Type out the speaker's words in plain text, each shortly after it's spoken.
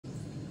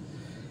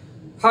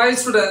Hi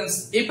students,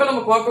 இப்போ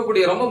நம்ம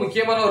பார்க்கக்கூடிய ரொம்ப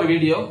முக்கியமான ஒரு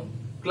வீடியோ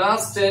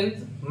கிளாஸ் 10th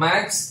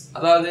மேத்ஸ்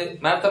அதாவது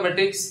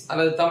மேத்தமெட்டிக்ஸ்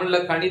அல்லது தமிழ்ல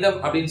கணிதம்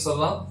அப்படினு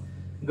சொல்லலாம்.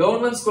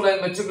 Government school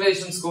and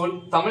matriculation school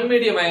Tamil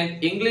medium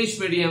and English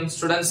medium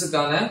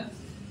ஸ்டூடண்ட்ஸ்க்கான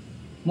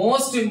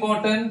most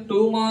important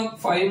 2 mark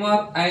 5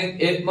 mark and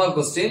 8 mark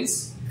questions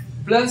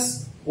plus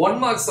 1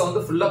 marks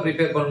வந்து ஃபுல்லா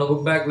ப்ரிப்பேர் பண்ணனும்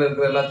புக் பேக்ல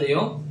இருக்கிற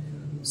எல்லாத்தையும்.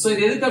 சோ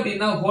இது எதுக்கு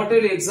அப்படினா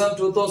ஹோட்டல் எக்ஸாம்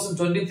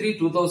 2023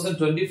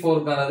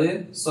 2024 கானது.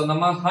 சோ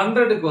நம்ம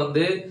 100 க்கு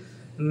வந்து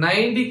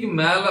 90 க்கு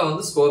மேல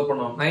வந்து ஸ்கோர்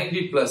பண்ணோம்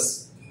 90 பிளஸ்.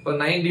 இப்ப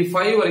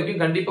 95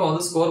 வரைக்கும் கண்டிப்பா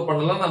வந்து ஸ்கோர்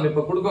பண்ணலாம். நம்ம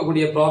இப்ப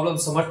கொடுக்கக்கூடிய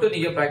ப்ராப்ளம்ஸ் மட்டும்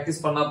நீங்க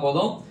பிராக்டீஸ் பண்ணா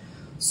போதும்.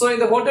 சோ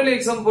இந்த ஹோட்டல்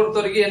எக்ஸாம்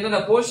பொறுத்தவரைக்கும் என்னென்ன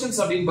போர்ஷன்ஸ்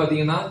அப்படினு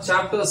பாத்தீங்கன்னா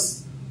சாப்டர்ஸ்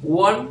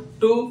 1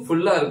 2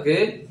 ஃபுல்லா இருக்கு.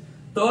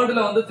 தேர்ட்ல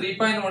வந்து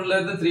 3.1 ல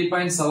இருந்து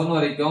 3.7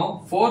 வரைக்கும்,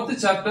 ஃபோர்த்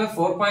சாப்டர்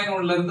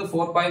 4.1 ல இருந்து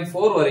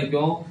 4.4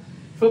 வரைக்கும்,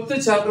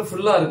 ஃபிஃப்த் சாப்டர்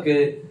ஃபுல்லா இருக்கு,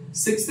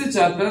 சிக்ஸ்த்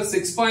சாப்டர்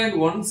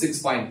 6.1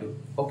 6.2.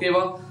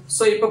 ஓகேவா?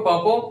 சோ இப்ப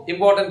பாப்போம்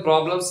இம்பார்ட்டன்ட்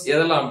ப்ராப்ளம்ஸ்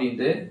எதெல்லாம்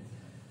அப்படினு.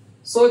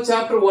 சோ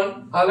சாப்டர் 1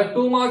 அதுல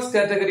 2 மார்க்ஸ்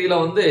கேட்டகரியில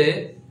வந்து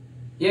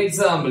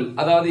எக்ஸாம்பிள்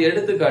அதாவது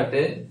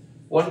எடுத்துக்காட்டு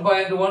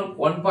 1.1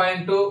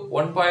 1.2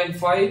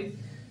 1.5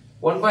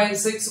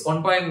 1.6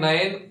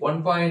 1.9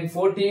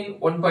 1.14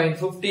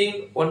 1.15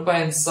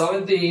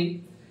 1.17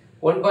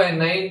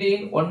 1.19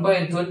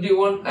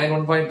 1.21 and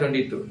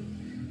 1.22.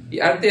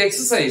 அடுத்து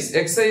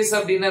எக்ஸசைஸ்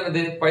அப்படின்னா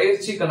என்னது?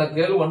 பயிற்சி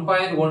கணக்குகள்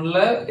 1.1 ல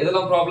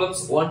இதெல்லாம்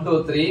ப்ராப்ளம்ஸ் 1 2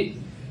 3,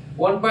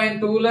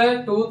 1.2 ல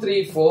 2 3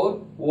 4,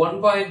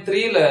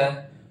 1.3 ல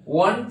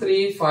 1 3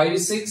 5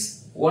 6,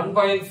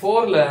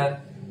 1.4 ல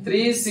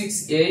 3 6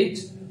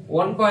 8,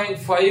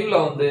 1.5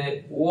 ல வந்து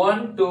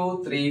 1 2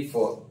 3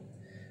 4.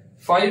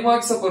 5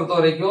 மார்க்ஸ் பொறுத்த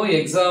வரைக்கும்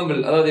எக்ஸாம்பிள்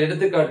அதாவது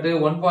எடுத்துக்காட்டு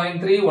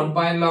 1.3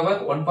 1.11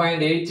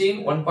 1.18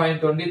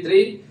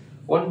 1.23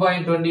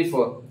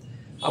 1.24.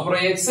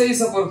 அப்புறம் எக்ஸசைஸ்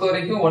பொறுத்த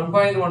வரைக்கும்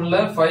 1.1 ல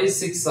 5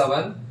 6 7,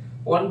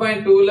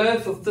 1.2 ல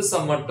 5th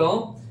சம் மட்டும்,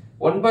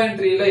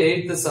 1.3 ல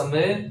 8th சம்,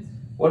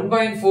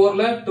 1.4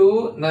 ல 2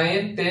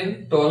 9 10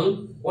 12,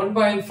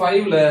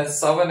 1.5 ல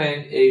 7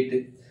 and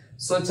 8.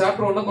 சோ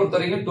சாப்டர் 1 பொறுத்த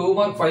வரைக்கும் 2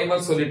 மார்க் 5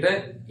 மார்க் சொல்லிட்டேன்.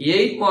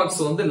 8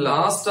 மார்க்ஸ் வந்து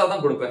லாஸ்டா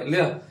தான் கொடுப்பேன்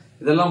இல்லையா?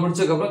 இதெல்லாம்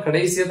முடிச்சதுக்கு அப்புறம்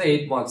கடைசியா தான்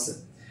 8 மார்க்ஸ்.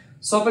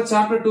 சோ அப்ப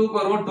சாப்டர் 2 க்கு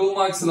வருவோம். 2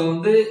 மார்க்ஸ்ல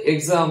வந்து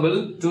எக்ஸாம்பிள்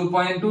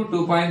 2.2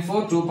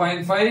 2.4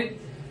 2.5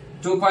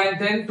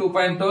 2.10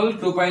 2.12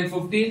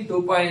 2.15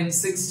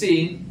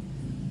 2.16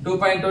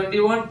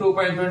 2.21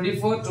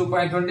 2.24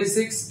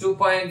 2.26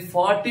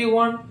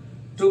 2.41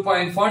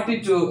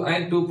 2.42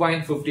 and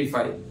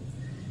 2.55.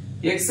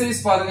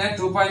 எக்ஸசைஸ் பாருங்க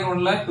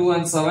 2.1 ல 2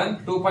 and 7,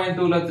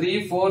 2.2 ல 3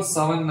 4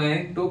 7 9,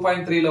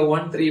 2.3 ல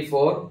 1 3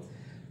 4,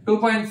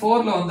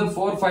 2.4 ல வந்து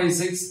 4 5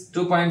 6,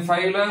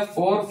 2.5 ல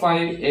 4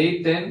 5 8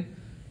 10,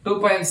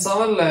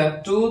 2.7 ல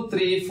 2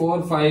 3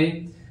 4 5,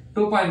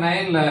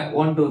 2.9 ல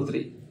 1 2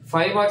 3.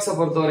 5 மார்க்ஸ்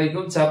பொறுத்த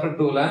வரைக்கும் சாப்டர்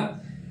 2 ல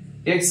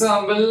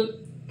எக்ஸாம்பிள்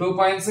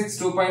 2.6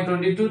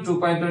 2.22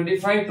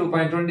 2.25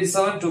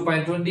 2.27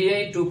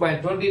 2.28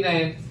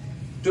 2.29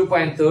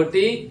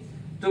 2.30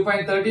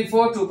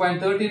 2.34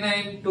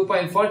 2.39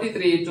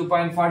 2.43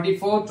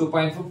 2.44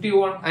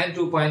 2.51 and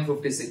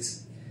 2.56.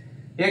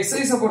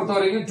 எக்ஸசைஸ் பொறுத்த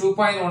வரைக்கும்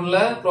 2.1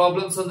 ல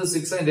ப்ராப்ளம்ஸ் வந்து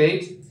 6 and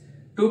 8,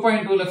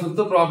 2.2 ல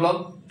 5th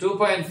ப்ராப்ளம்,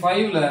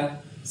 2.5 ல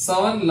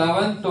 7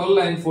 11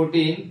 12 and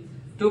 14,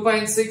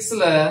 2.6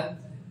 ல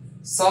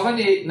 7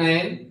 8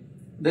 9,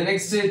 the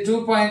next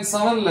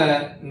 2.7 ல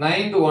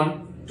 9th one,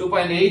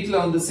 2.8 ல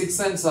வந்து 6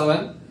 and 7,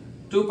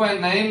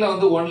 2.9 ல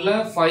வந்து 1 ல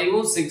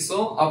 5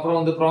 6, அப்புறம்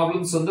வந்து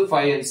ப்ராப்ளம்ஸ் வந்து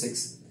 5 and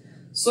 6.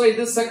 சோ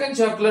இது செகண்ட்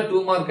சாப்டர்ல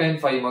 2 மார்க் and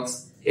 5 மார்க்ஸ்.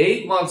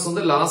 8 மார்க்ஸ்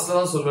வந்து லாஸ்ட்ல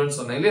தான் சொல்வேன்னு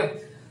சொன்னேன் இல்லையா?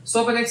 சோ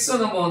அப்ப நெக்ஸ்ட்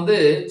நம்ம வந்து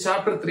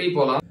சாப்டர் 3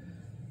 போலாம்.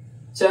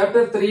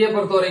 சாப்டர் 3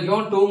 பொறுத்த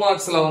வரைக்கும் 2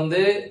 மார்க்ஸ்ல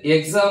வந்து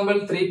எக்ஸாம்பிள்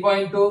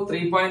 3.2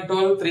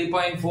 3.12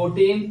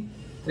 3.14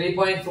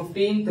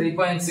 3.15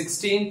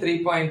 3.16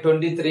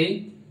 3.23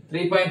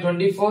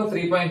 3.24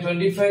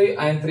 3.25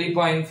 and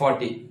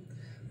 3.40.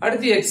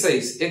 அடுத்து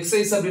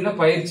எக்ஸசைஸ் அப்படின்னா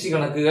பயிற்சி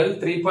கணக்குகள்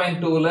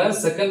 3.2 ல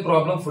செகண்ட்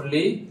ப்ராப்ளம்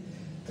ஃபுல்லி,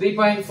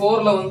 3.4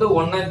 ல வந்து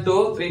 1 and 2,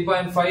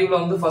 3.5 ல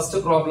வந்து ஃபர்ஸ்ட்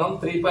ப்ராப்ளம்,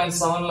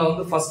 3.7 ல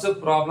வந்து ஃபர்ஸ்ட்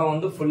ப்ராப்ளம்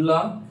வந்து ஃபுல்லா,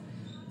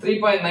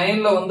 3.9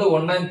 ல வந்து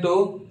 1 and 2,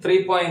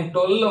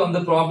 3.12 ல வந்து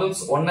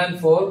ப்ராப்ளம்ஸ் 1 and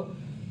 4,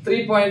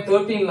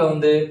 3.13 ல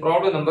வந்து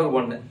ப்ராப்ளம் நம்பர்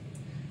 1.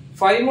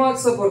 5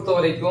 மார்க்ஸ் பொறுத்த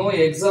வரைக்கும்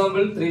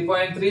எக்ஸாம்பிள்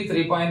 3.3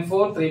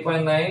 3.4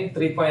 3.9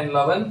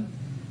 3.11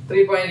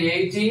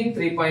 3.18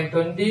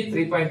 3.20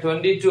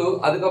 3.22,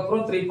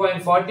 அதுக்கப்புறம்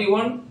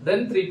 3.41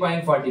 then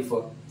 3.44.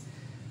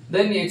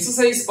 தென்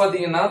எக்ஸசைஸ்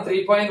பாத்தீங்கன்னா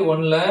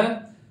 3.1 ல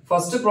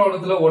ஃபர்ஸ்ட்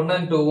ப்ராப்ளத்துல 1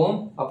 and 2,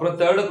 அப்புறம்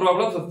தேர்ட்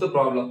ப்ராப்ளம் ஃபிஃப்த்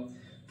ப்ராப்ளம்,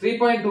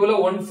 3.2 ல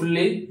 1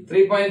 ஃபுல்லி,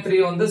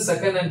 3.3 வந்து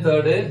செகண்ட் அண்ட்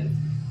தேர்ட்,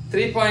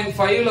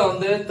 3.5 ல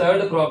வந்து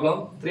தேர்ட்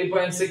ப்ராப்ளம்,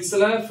 3.6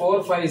 ல 4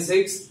 5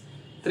 6,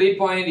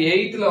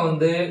 3.8 ல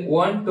வந்து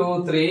 1 2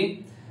 3,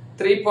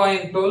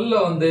 3.12 ல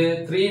வந்து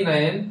 3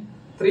 9,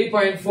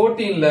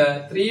 3.14 ல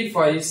 3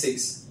 5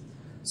 6.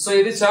 சோ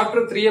இது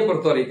சாப்டர் 3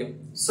 பொறுத்த வரைக்கும்.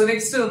 சோ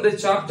நெக்ஸ்ட் வந்து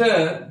சாப்டர்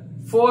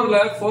 4 ல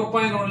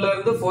 4.1 ல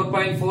இருந்து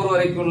 4.4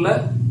 வரைக்கும் உள்ள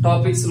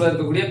டாபிக்ஸ்ல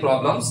இருக்கக்கூடிய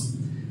ப்ராப்ளம்ஸ்.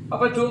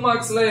 அப்ப 2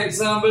 மார்க்ஸ்ல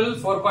எக்ஸாம்பிள்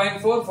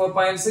 4.4,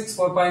 4.6,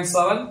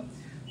 4.7,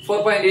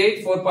 4.8,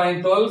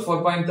 4.12,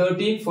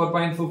 4.13,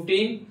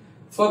 4.15,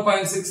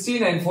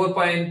 4.16 and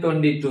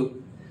 4.22.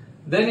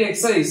 Then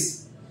exercise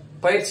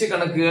பயிற்சி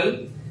கணக்குகள்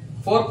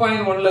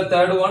 4.1ல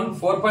third one,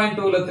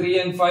 4.2ல 3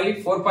 and 5,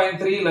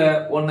 4.3ல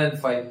 1 and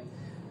 5.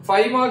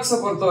 5 marks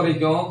பொறுத்த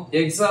வரைக்கும்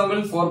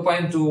எக்ஸாம்பிள்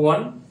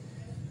 4.21,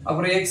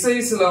 அப்புறம்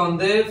எக்ஸசைஸ்ல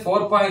வந்து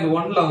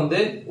 4.1ல வந்து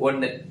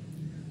 1.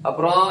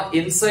 அப்புறம்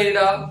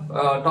இன்சைடா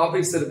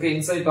டாபிக்ஸ் இருக்கு.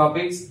 இன்சைட்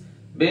டாபிக்ஸ்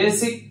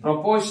பேசிக்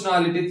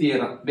ப்ரொபோர்ஷனாலிட்டி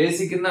தியரம்.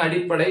 பேசிக்னா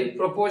அடிப்படை,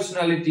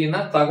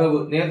 ப்ரொபோர்ஷனாலிட்டினா தகவு,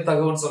 நேர்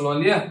தகவுன்னு சொல்லுவோம்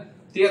இல்லையா,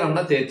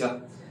 தியரம்னா தேற்றம்.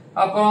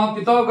 அப்புறம்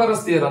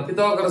பித்தாகரஸ் தியரம்,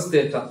 பித்தாகரஸ்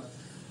தேற்றம்.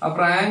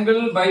 அப்புறம்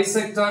ஆங்கிள்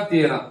பைசெக்டார்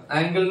தியரம்.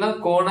 ஆங்கிள்னா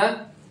கோண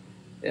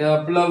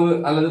பிளவு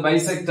அல்லது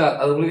பைசெக்டார்,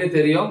 அது உங்களுக்கே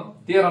தெரியும்.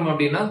 தியரம்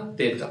அப்படின்னா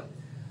தேற்றம்.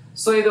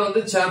 சோ இது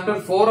வந்து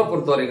சாப்டர் 4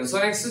 பொறுத்த வரைக்கும். சோ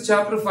நெக்ஸ்ட்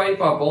சாப்டர் 5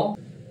 பாப்போம்.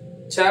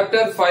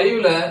 Chapter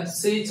 5ல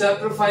see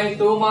chapter 5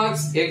 2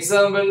 marks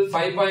example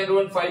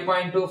 5.1,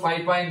 5.2,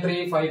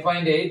 5.3,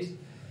 5.8,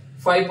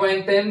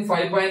 5.10,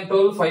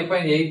 5.12,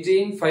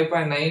 5.18,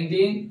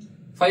 5.19,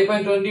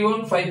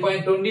 5.21,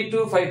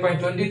 5.22,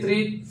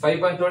 5.23,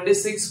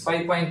 5.26,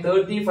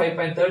 5.30,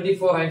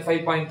 5.34 and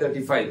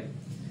 5.35.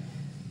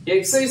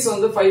 Exercise on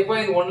the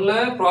 5.1ல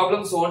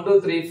problems 1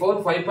 2 3 4,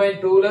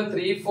 5.2ல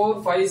 3 4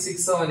 5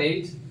 6 7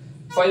 8,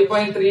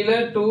 5.3ல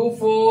 2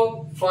 4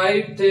 5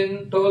 10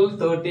 12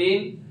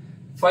 13,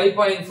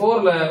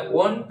 5.4ல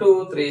 1 2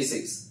 3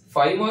 6.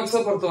 5 marks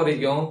பொறுத்த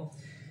வரைக்கும்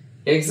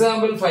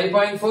example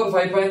 5.4,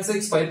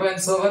 5.6,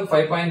 5.7,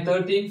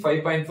 5.13,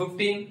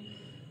 5.15,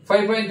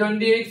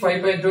 5.28,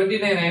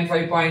 5.29 and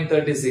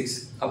 5.36.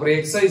 அப்புறம்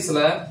எக்ஸசைஸ்ல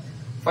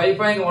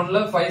 5.1ல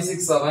 5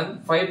 6 7,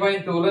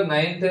 5.2ல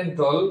 9 10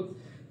 12,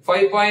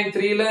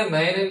 5.3ல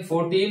 9 and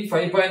 14,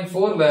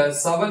 5.4ல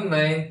 7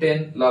 9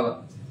 10 11.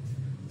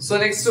 So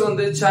next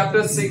வந்து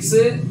chapter 6,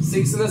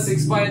 6ல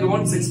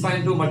 6.1,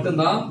 6.2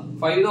 மட்டும்தான்,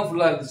 5 தான்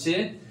ஃபுல்லா இருந்துச்சு.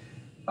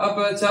 அப்ப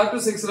chapter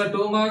 6ல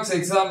 2 marks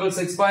example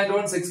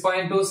 6.1,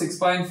 6.2,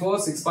 6.4,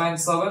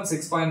 6.7,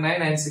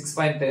 6.9 and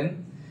 6.10.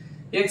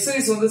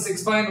 Exercise வந்து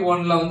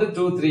 6.1ல வந்து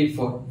 2 3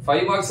 4.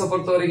 5 marks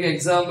பொறுத்த வரைக்கும்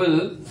example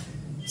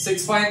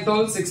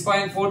 6.12,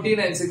 6.14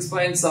 and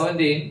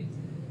 6.17.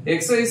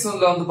 Exercise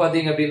வந்து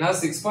பாத்தீங்க அப்படின்னா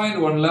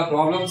 6.1ல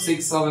problem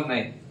 6 7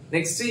 9.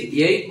 Next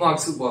 8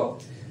 marks போறோம்.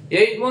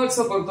 8 marks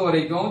பொறுத்த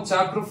வரைக்கும்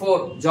chapter 4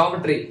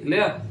 geometry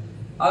இல்லையா,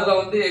 அதுல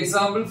வந்து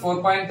example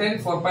 4.10,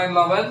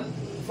 4.11,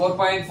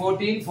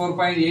 4.14,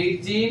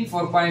 4.18,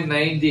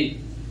 4.19.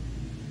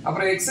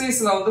 அப்புறம்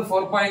எக்ஸசைஸ்ல வந்து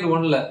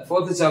 4.1ல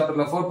 4th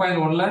சாப்டர்ல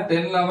 4.1ல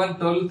 10 11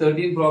 12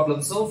 13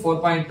 ப்ராப்ளம்ஸும்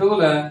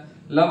 4.2ல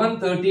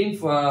 11 13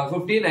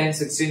 15 and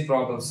 16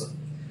 ப்ராப்ளம்ஸ்.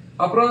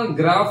 அப்புறம்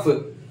கிராஃப்,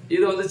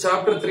 இது வந்து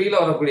சாப்டர் 3ல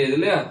வரக்கூடியது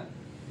இல்லையா.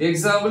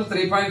 Example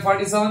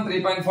 3.47,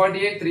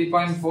 3.48,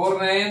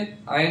 3.49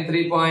 and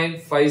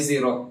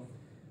 3.50.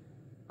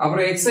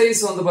 அப்புறம்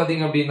எக்ஸசைஸ் வந்து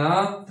பாத்தீங்க அப்படின்னா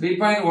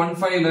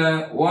 3.15ல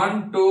 1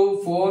 2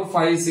 4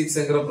 5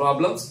 6ங்கற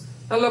ப்ராப்ளம்ஸ்.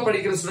 நல்லா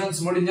படிக்கிற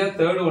ஸ்டூடண்ட்ஸ் முடிஞ்சா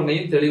தேர்ட்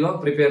ஒன்னையும் தெளிவா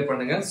ப்ரிப்பேர்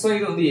பண்ணுங்க. சோ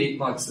இது வந்து 8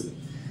 மார்க்ஸ்.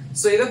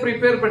 சோ இத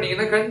ப்ரிப்பேர்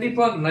பண்ணீங்கன்னா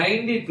கண்டிப்பா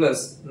 90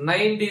 பிளஸ்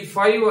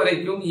 95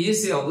 வரைக்கும்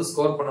ஈஸியா வந்து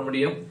ஸ்கோர் பண்ண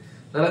முடியும்.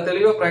 நல்லா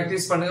தெளிவா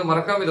பிராக்டீஸ் பண்ணுங்க.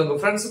 மறக்காம இத உங்க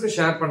ஃப்ரெண்ட்ஸ்க்கு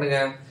ஷேர் பண்ணுங்க.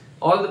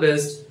 All the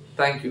best.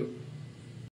 Thank you.